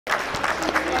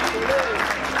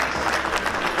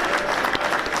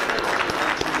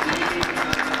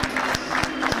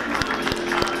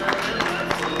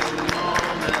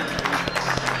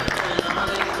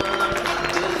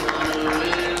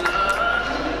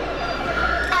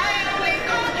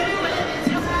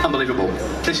Unbelievable.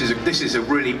 This is a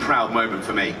really proud moment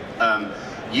for me.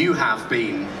 You have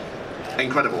been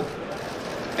incredible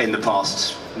in the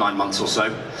past 9 months or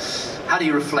so. How do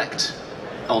you reflect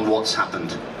on what's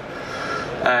happened?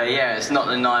 Yeah, it's not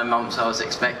the 9 months I was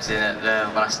expecting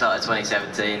when I started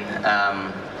 2017.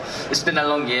 It's been a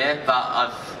long year,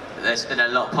 but there's been a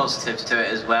lot of positives to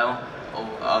it as well,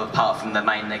 apart from the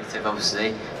main negative,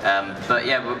 obviously. But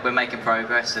yeah, we're making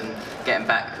progress and getting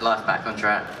life back on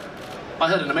track. I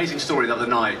heard an amazing story the other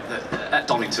night at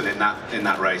Donington in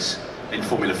that race in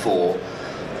Formula 4,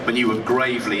 when you were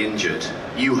gravely injured.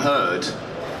 You heard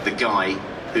the guy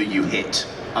who you hit,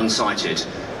 unsighted,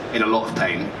 in a lot of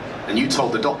pain, and you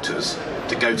told the doctors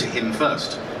to go to him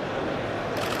first.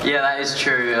 Yeah, that is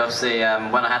true. Obviously,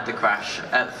 when I had the crash,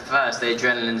 at first the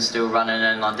adrenaline's still running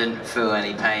and I didn't feel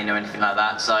any pain or anything like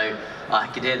that, so I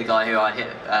could hear the guy who I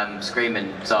hit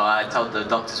screaming. So I told the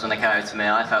doctors when they came over to me,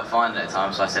 I felt fine at the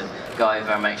time, so I said, go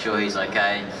over and make sure he's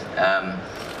okay,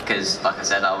 because like I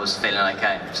said, I was feeling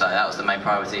okay. So that was the main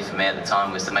priority for me at the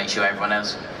time, was to make sure everyone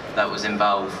else that was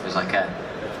involved was okay.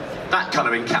 That kind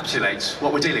of encapsulates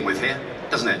what we're dealing with here,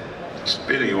 doesn't it? It's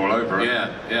Billy all over it.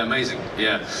 Yeah, amazing.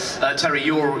 Yeah, Terry,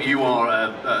 you are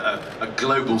a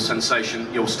global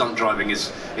sensation. Your stunt driving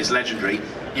is legendary.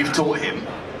 You've taught him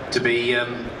to be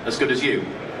as good as you,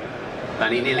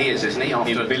 and he nearly is, isn't he?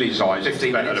 After in Billy's eyes, he's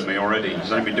better minutes. than me already.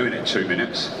 He's only been doing it 2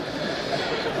 minutes.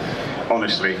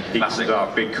 Honestly, he comes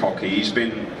out big cocky. He's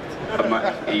been,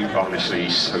 honestly,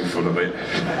 he's so full of it.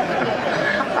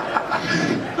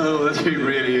 Oh, he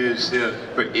really is. Yeah,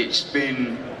 but it's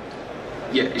been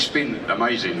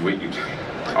amazing.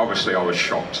 Obviously, I was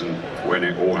shocked when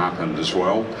it all happened as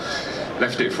well.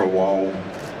 Left it for a while.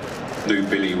 Knew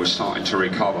Billy was starting to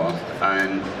recover,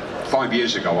 and 5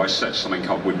 years ago I set something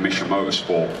up with Mission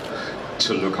Motorsport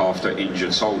to look after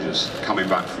injured soldiers coming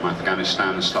back from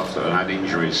Afghanistan and stuff that had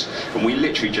injuries, and we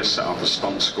literally just set up a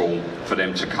stunt school for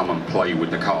them to come and play with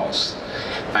the cars,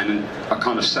 and I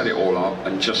kind of set it all up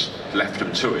and just left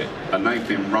them to it, and they've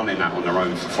been running that on their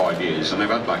own for 5 years, and they've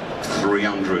had like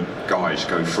 300 guys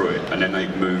go through it, and then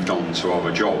they've moved on to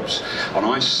other jobs, and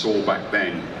I saw back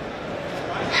then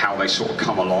how they sort of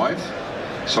come alive.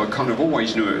 So I kind of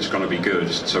always knew it was going to be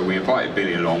good. So we invited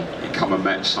Billy along, he come and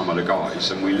met some of the guys,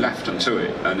 and we left them to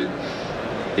it. And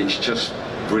it's just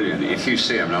brilliant. If you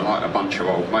see them, they're like a bunch of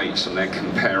old mates, and they're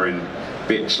comparing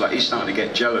bits. Like, he's starting to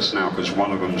get jealous now because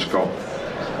one of them's got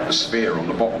a sphere on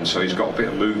the bottom, so he's got a bit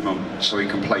of movement so he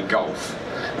can play golf.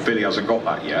 Billy hasn't got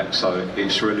that yet, so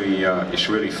it's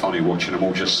really funny watching them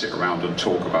all just sit around and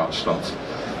talk about stuff.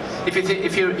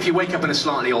 If you wake up in a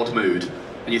slightly odd mood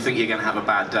and you think you're going to have a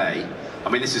bad day, I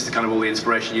mean, this is the kind of all the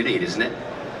inspiration you need, isn't it?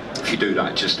 If you do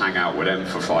that, just hang out with them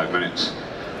for 5 minutes.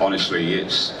 Honestly, you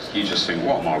just think,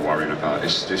 what am I worrying about?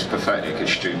 It's pathetic,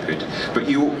 it's stupid. But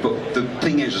the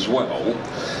thing is as well,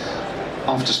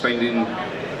 after spending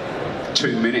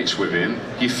 2 minutes with him,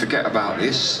 you forget about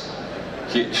this.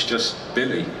 It's just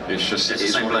Billy. It's just the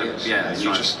same bloke. Yeah, and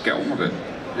you just get on with it.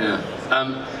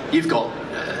 Yeah. You've got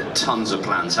tons of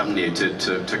plans, haven't you,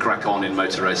 to crack on in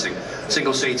motor racing?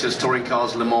 Single-seaters, touring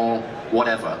cars, Le Mans,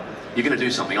 whatever. You're going to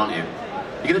do something, aren't you?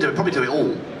 You're going to probably do it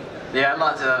all. Yeah, I'd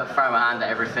like to throw my hand at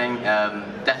everything.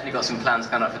 Definitely got some plans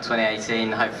coming up for 2018.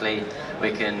 Hopefully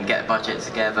we can get a budget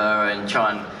together and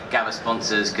try and gather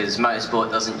sponsors, because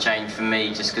motorsport doesn't change for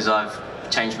me just because I've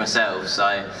changed myself.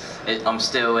 So I'm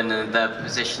still in the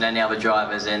position any other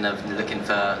drivers in of looking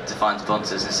to find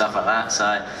sponsors and stuff like that.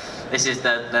 So this is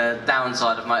the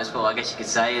downside of motorsport, I guess you could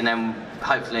say, and then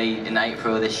hopefully in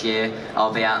April this year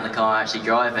I'll be out in the car actually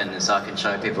driving, and so I can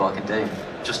show people what I can do.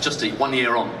 Just 1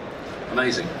 year on.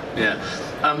 Amazing. Yeah.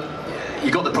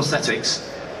 You got the prosthetics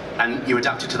and you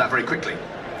adapted to that very quickly,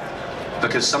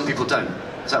 because some people don't.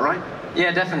 Is that right?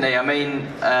 Yeah, definitely. I mean,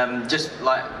 just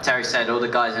like Terry said, all the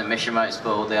guys in Mission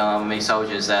Motorsport, the Army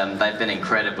soldiers, they've been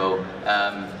incredible.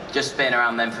 Just being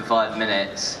around them for 5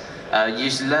 minutes, you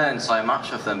just learn so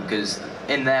much of them, because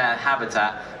in their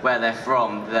habitat, where they're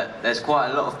from, there's quite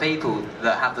a lot of people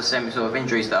that have the same sort of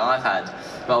injuries that I've had.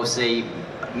 But obviously,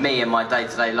 me in my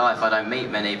day-to-day life, I don't meet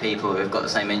many people who've got the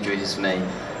same injuries as me.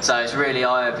 So it's really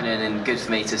eye-opening and good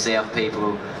for me to see other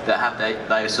people that have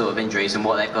those sort of injuries and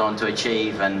what they've gone on to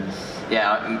achieve. And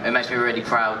yeah, it makes me really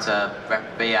proud to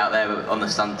be out there on the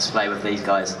stunt display with these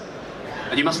guys.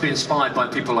 And you must be inspired by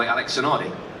people like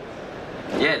AlexZAfRo.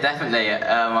 Yeah, definitely.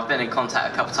 I've been in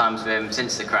contact a couple of times with him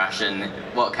since the crash, and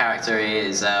what a character he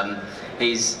is.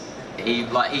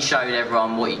 He showed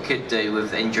everyone what he could do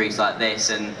with injuries like this,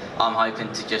 and I'm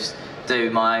hoping to just do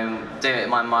it my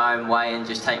own way and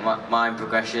just take my own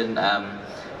progression,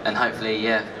 and hopefully,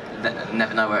 yeah,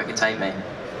 never know where it could take me.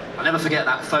 I'll never forget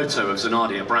that photo of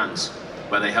Zanardi at Brands,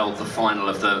 where they held the final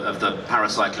of the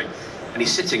paracycling, and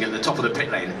he's sitting at the top of the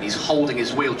pit lane, and he's holding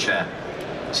his wheelchair.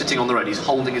 Sitting on the road, he's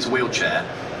holding his wheelchair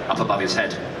up above his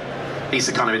head. He's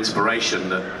the kind of inspiration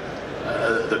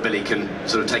that Billy can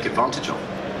sort of take advantage of.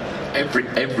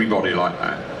 Everybody like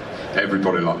that.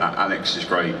 Everybody like that. Alex is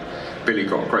great. Billy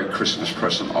got a great Christmas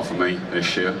present off of me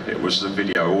this year. It was the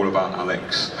video all about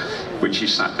Alex, which he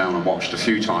sat down and watched a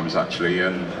few times actually,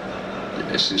 and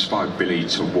it's inspired Billy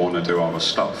to want to do other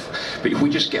stuff. But if we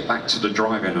just get back to the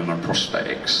driving and the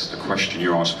prosthetics, the question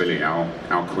you asked Billy,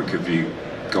 how quick have you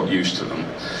got used to them?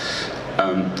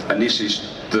 And this is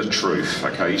the truth,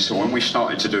 okay? So when we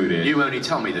started to do this... You only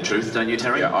tell me the truth, don't you,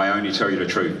 Terry? Yeah, I only tell you the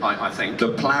truth. I think.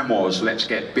 The plan was, let's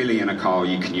get Billy in a car,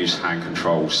 you can use hand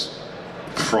controls,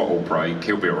 throttle brake,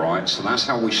 he'll be alright. So that's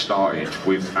how we started,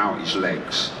 without his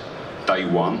legs. Day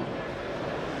one.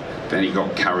 Then he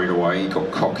got carried away, he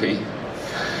got cocky.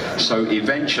 So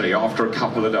eventually, after a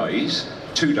couple of days,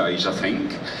 2 days I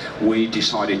think, we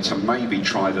decided to maybe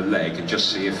try the leg and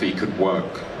just see if he could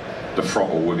work the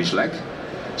throttle with his leg.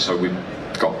 So we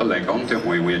got the leg on, didn't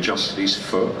we? We adjusted his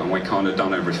foot and we kind of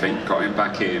done everything, got him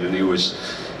back in, and he was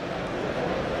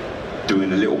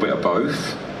doing a little bit of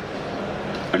both,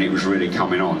 and it was really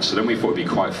coming on. So then we thought it'd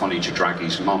be quite funny to drag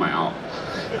his mum out,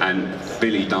 and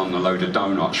Billy done a load of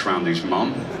donuts around his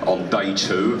mum on day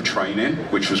 2 of training,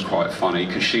 which was quite funny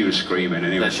because she was screaming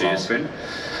and he was laughing,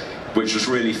 which was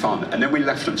really fun. And then we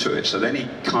left them to it. So then he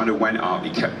kind of went up, he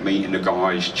kept meeting the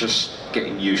guys, just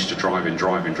getting used to driving.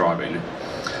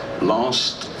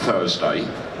 Last Thursday,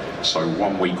 so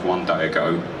 1 week, 1 day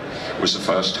ago, was the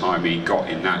first time he got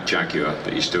in that Jaguar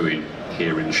that he's doing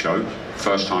here in the show.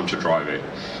 First time to drive it.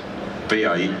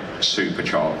 V8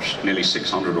 supercharged, nearly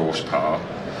 600 horsepower.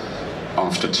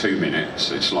 After 2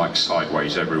 minutes, it's like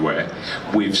sideways everywhere,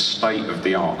 with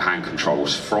state-of-the-art hand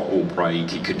controls, throttle brake,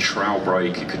 he could trowel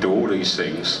brake, he could do all these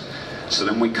things. So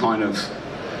then we kind of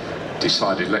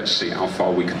decided, let's see how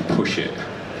far we can push it.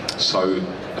 So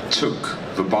I took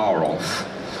the bar off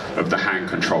of the hand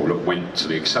control that went to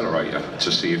the accelerator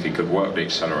to see if he could work the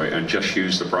accelerator and just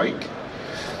use the brake.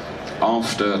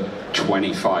 After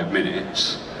 25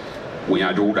 minutes, we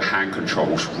had all the hand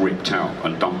controls ripped out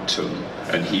and dumped to them,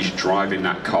 and he's driving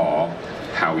that car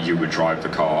how you would drive the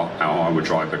car, how I would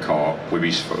drive the car with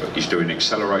his foot. He's doing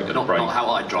accelerator, not, brake. Not how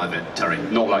I drive it, Terry.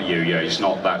 Not like you, yeah, he's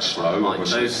not that slow. Right.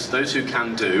 Those who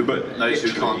can do, but those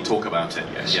who can't talk about it.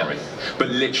 Yeah, sorry. But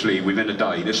literally within a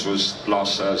day, this was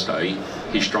last Thursday,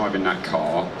 he's driving that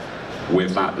car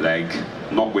with that leg,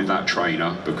 not with that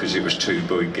trainer because it was too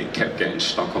big, it kept getting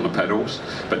stuck on the pedals,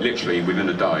 but literally within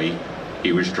a day,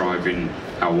 he was driving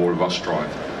how all of us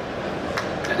drive.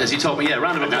 As he told me, yeah,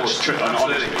 round of applause. That's true, and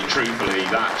honestly, truthfully,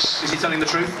 that's... Is he telling the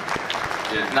truth?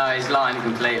 Yeah. No, he's lying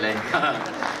completely.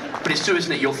 But it's true,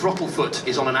 isn't it? Your throttle foot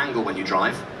is on an angle when you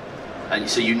drive, and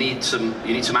so you need some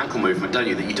ankle movement, don't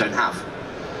you, that you don't have?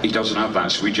 He doesn't have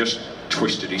that, so we just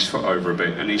twisted his foot over a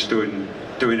bit, and he's doing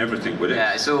everything with it.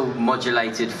 Yeah, it's all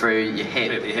modulated through your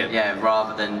hip. Yeah,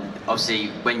 rather than obviously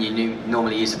when you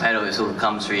normally use the pedal, it all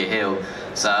comes through your heel.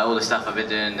 So all the stuff I've been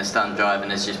doing in the stunt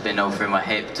driving has just been all through my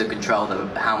hip to control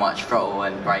how much throttle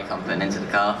and brake I'm putting into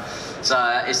the car.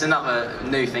 So it's another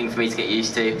new thing for me to get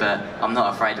used to, but I'm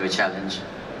not afraid of a challenge.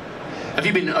 Have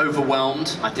you been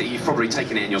overwhelmed? I think you've probably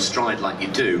taken it in your stride like you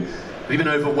do. Have you been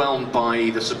overwhelmed by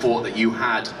the support that you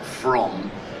had from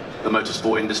the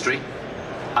motorsport industry?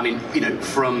 I mean, you know,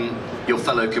 from your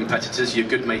fellow competitors, your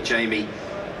good mate Jamie,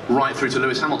 right through to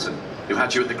Lewis Hamilton, who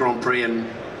had you at the Grand Prix. And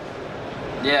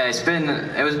yeah,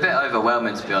 it was a bit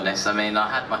overwhelming, to be honest. I mean, I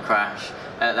had my crash.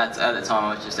 At the time,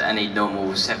 I was just any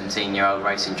normal 17-year-old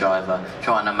racing driver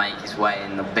trying to make his way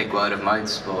in the big world of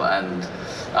motorsport. And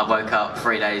I woke up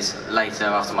 3 days later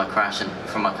after my crash and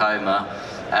from my coma,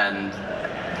 and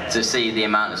to see the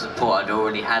amount of support I'd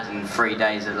already had in 3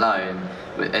 days alone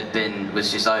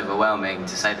was just overwhelming,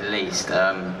 to say the least.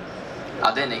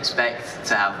 I didn't expect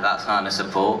to have that kind of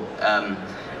support,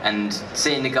 and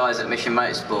seeing the guys at Mission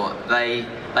Motorsport, they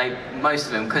most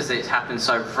of them, because it happens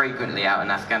so frequently out in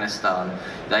Afghanistan,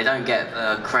 they don't get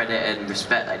the credit and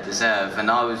respect they deserve. And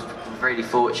I was really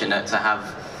fortunate to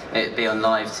have it be on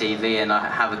live TV, and I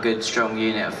have a good strong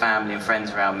unit of family and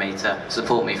friends around me to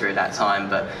support me through that time.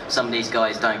 But some of these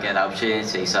guys don't get that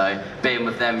opportunity, so being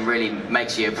with them really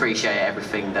makes you appreciate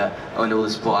everything and all the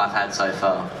support I've had so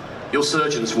far. your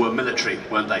surgeons were military,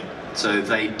 weren't they? So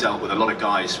they dealt with a lot of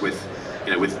guys with,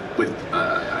 you know,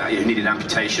 who needed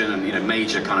amputation and, you know,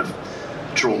 major kind of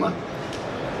trauma.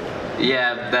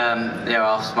 Yeah,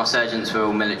 my surgeons were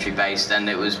all military based, and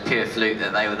it was pure fluke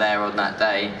that they were there on that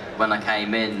day when I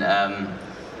came in.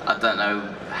 I don't know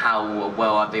how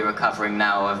well I'd be recovering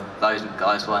now if those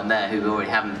guys weren't there who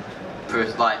already haven't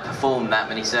performed that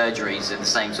many surgeries of the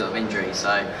same sort of injury.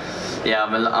 So yeah,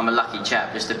 I'm a lucky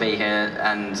chap just to be here,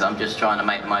 and I'm just trying to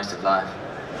make the most of life.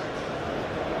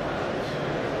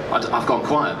 I've gone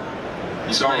quiet.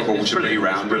 He's horrible to be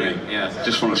around, isn't he? Yeah.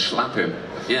 Just want to slap him.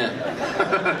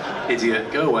 Yeah.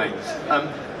 Idiot, go away.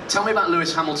 Tell me about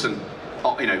Lewis Hamilton,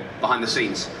 you know, behind the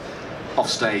scenes, off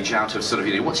stage, out of sort of,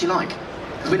 you know, what's he like?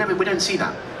 Because we don't see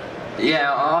that.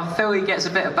 Yeah, I feel he gets a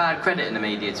bit of bad credit in the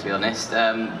media, to be honest.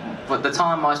 But the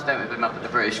time I spent with him up at the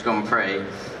British Grand Prix,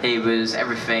 he was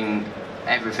everything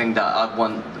that I'd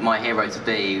want my hero to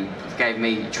be. Treated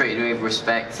me with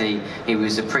respect. He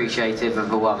was appreciative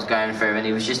of all I was going through, and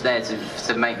he was just there to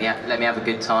let me have a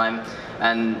good time.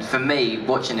 And for me,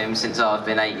 watching him since I've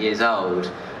been 8 years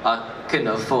old, I couldn't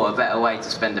have thought a better way to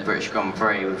spend the British Grand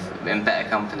Prix in better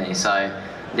company. So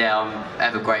yeah, I'm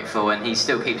ever grateful, and he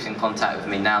still keeps in contact with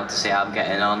me now to see how I'm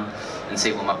getting on and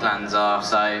see what my plans are.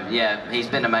 So yeah, he's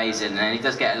been amazing, and he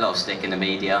does get a lot of stick in the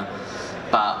media,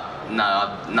 but no,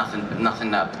 I've nothing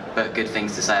but good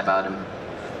things to say about him.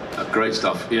 Great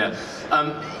stuff, yeah.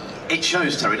 It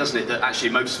shows, Terry, doesn't it, that actually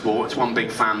motorsport, it's one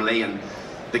big family, and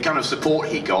the kind of support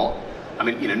he got, I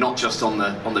mean, you know, not just on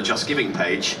the Just Giving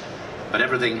page, but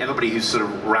everybody who's sort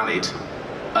of rallied,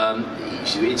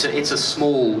 it's a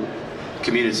small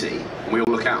community, and we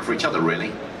all look out for each other,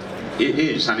 really. It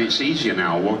is, and it's easier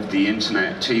now with the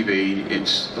internet, TV. It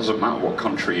doesn't matter what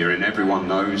country you're in, everyone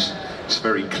knows. It's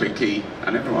very cliquey,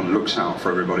 and everyone looks out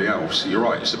for everybody else. You're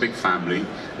right, it's a big family,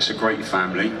 it's a great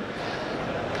family,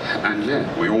 and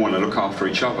yeah, we all want to look after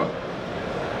each other.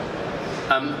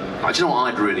 Do you know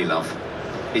what I'd really love?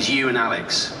 Is you and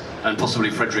Alex, and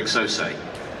possibly Frederic Saussay,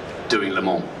 doing Le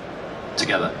Mans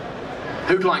together.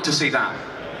 Who'd like to see that?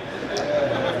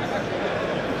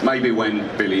 Maybe when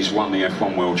Billy's won the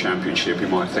F1 World Championship, he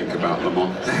might think about Le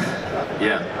Mans.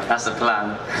 Yeah, that's the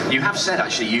plan. You have said,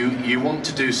 actually, you want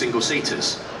to do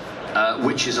single-seaters,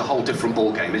 which is a whole different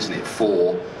ballgame, isn't it,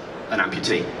 for an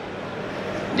amputee?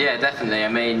 Yeah, definitely. I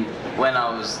mean, when I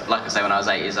was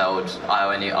 8 years old,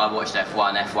 I watched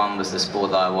F1. F1 was the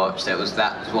sport that I watched. That was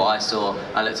what I saw.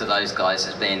 I looked at those guys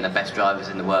as being the best drivers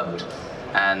in the world.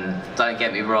 And don't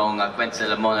get me wrong, I went to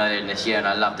Le Mans earlier this year and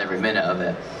I loved every minute of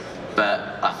it.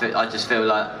 But I just feel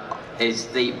like it's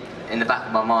deep in the back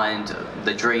of my mind.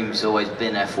 The dream's always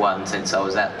been F1 since I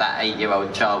was that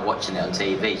 8-year-old child watching it on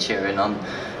TV, cheering on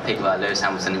people like Lewis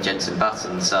Hamilton and Jenson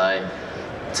Button. So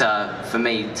for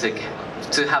me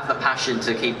to have the passion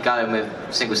to keep going with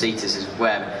single-seaters is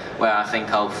where I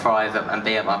think I'll thrive and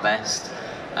be at my best.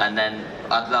 And then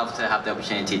I'd love to have the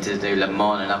opportunity to do Le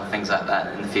Mans and other things like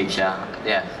that in the future.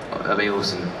 Yeah, that'd be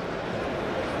awesome.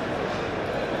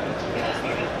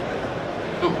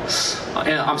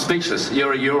 Yeah, I'm speechless.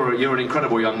 You're an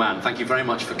incredible young man. Thank you very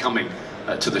much for coming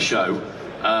to the show.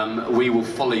 We will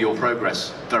follow your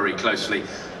progress very closely.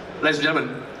 Ladies and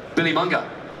gentlemen, Billy Monger.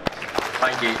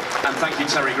 Thank you. And thank you,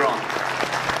 Terry Grant.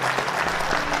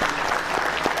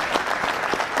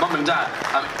 Mum and Dad,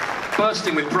 I'm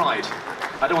bursting with pride.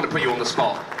 I don't want to put you on the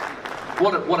spot.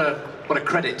 What a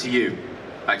credit to you,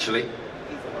 actually.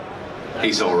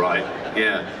 He's all right.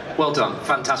 Yeah. Well done.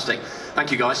 Fantastic.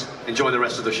 Thank you, guys. Enjoy the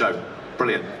rest of the show.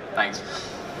 Brilliant. Thanks.